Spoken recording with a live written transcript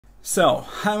So,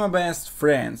 hi my best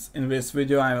friends, in this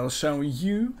video I will show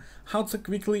you how to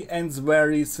quickly and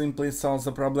very simply solve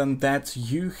the problem that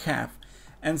you have.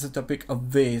 And the topic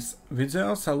of this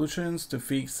video, solutions to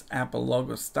fix Apple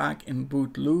logo stuck in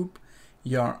boot loop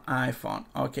your iPhone.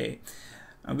 Okay,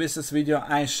 in this video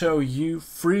I show you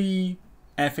 3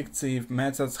 effective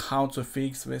methods how to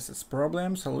fix this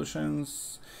problem,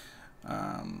 solutions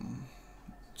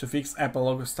to fix Apple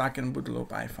logo stuck in boot loop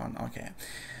iPhone. Okay.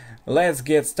 Let's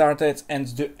get started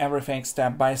and do everything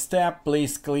step by step.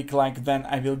 Please click like, then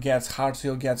I will get heart,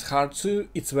 you'll get heart too.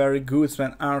 It's very good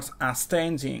when ours are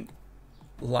standing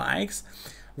likes.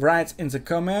 Write in the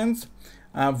comments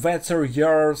whether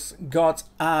yours got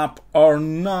up or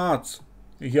not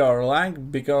your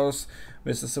like, because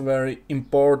this is very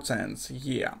important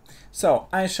here. So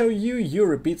I show you, you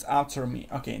repeat after me.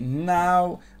 Okay,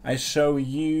 now I show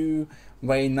you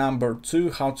way number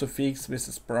 2, how to fix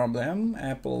this problem,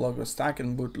 Apple logo stuck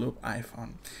in boot loop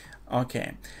iPhone.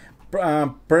 Okay,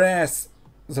 press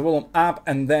the volume up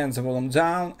and then the volume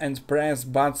down, and press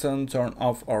button turn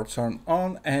off or turn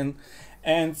on, and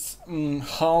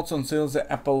hold until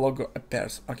the Apple logo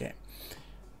appears. Okay,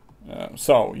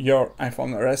 so your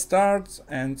iPhone restarts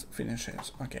and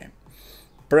finishes. Okay,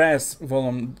 press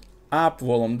volume up,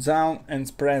 volume down,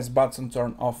 and press button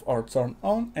turn off or turn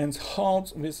on, and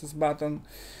hold this button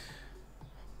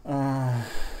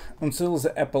until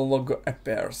the Apple logo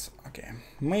appears. Okay,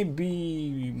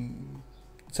 maybe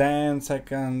 10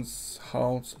 seconds,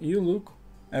 hold, you look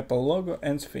Apple logo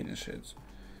and finish it.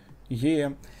 Yeah,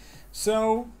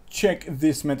 so check if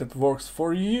this method works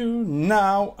for you.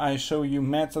 Now I show you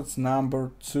methods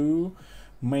number 2,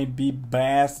 maybe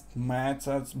best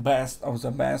methods, best of the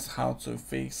best, how to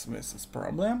fix this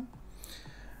problem.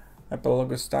 Apple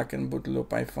logo stuck in boot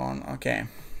loop iPhone. Okay,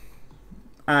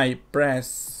 I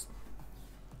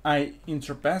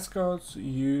enter passcodes,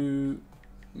 you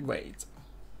wait.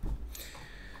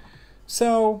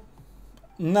 So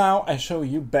now I show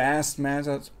you best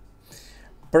method.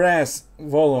 Press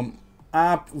volume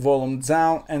up, volume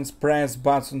down, and press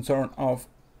button turn off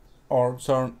or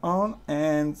turn on,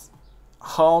 and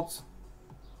hold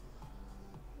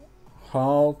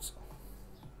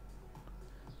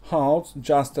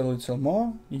just a little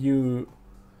more, you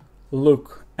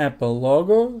look Apple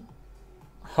logo,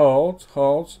 hold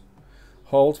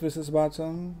this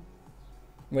button,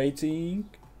 waiting,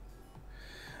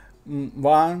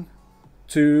 1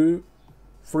 2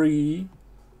 3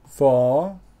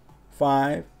 4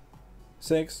 5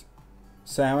 6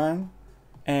 7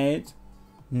 8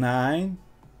 9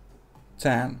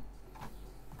 10.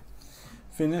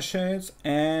 Finish it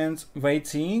and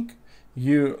waiting,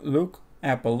 you look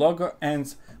Apple logo,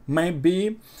 and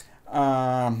maybe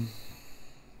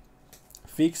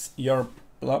fix your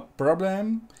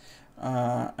problem,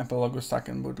 Apple logo stuck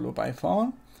in boot loop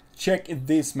iPhone. Check if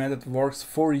this method works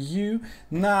for you.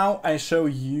 Now I show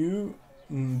you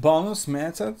bonus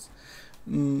methods,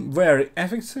 very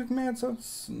effective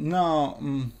methods. No,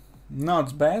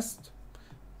 not best,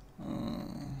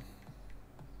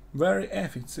 very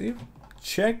effective.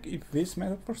 Check if this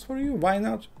method works for you, why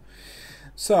not?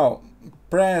 So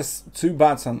press 2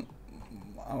 button,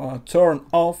 turn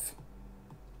off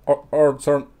or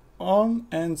turn on,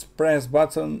 and press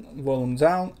button volume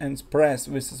down, and press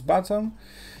this button,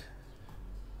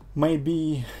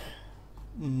 maybe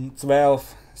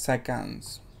 12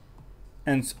 seconds,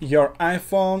 and your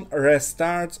iPhone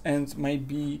restarts and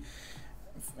maybe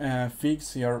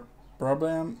fix your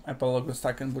problem, Apple logo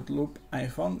stuck in boot loop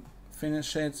iPhone.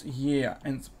 Finish it, yeah,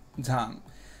 and done.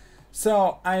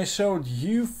 So I showed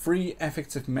you 3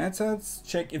 effective methods.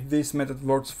 Check if this method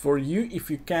works for you.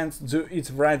 If you can't do it,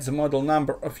 write the model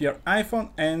number of your iPhone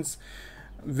and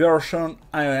version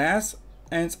iOS,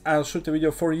 and I'll shoot a video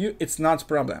for you. It's not a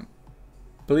problem.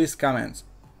 Please comment.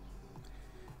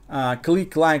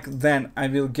 Click like, then I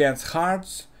will get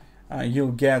hearts.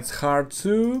 You'll get heart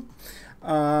too.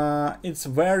 It's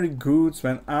very good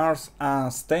when ours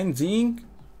are standing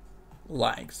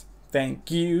likes.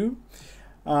 Thank you.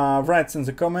 Write in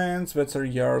the comments whether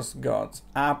yours got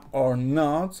up or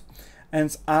not,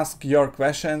 and ask your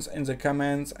questions in the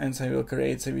comments, and I will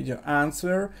create a video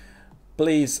answer.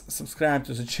 Please subscribe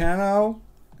to the channel.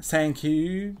 Thank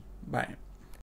you. Bye.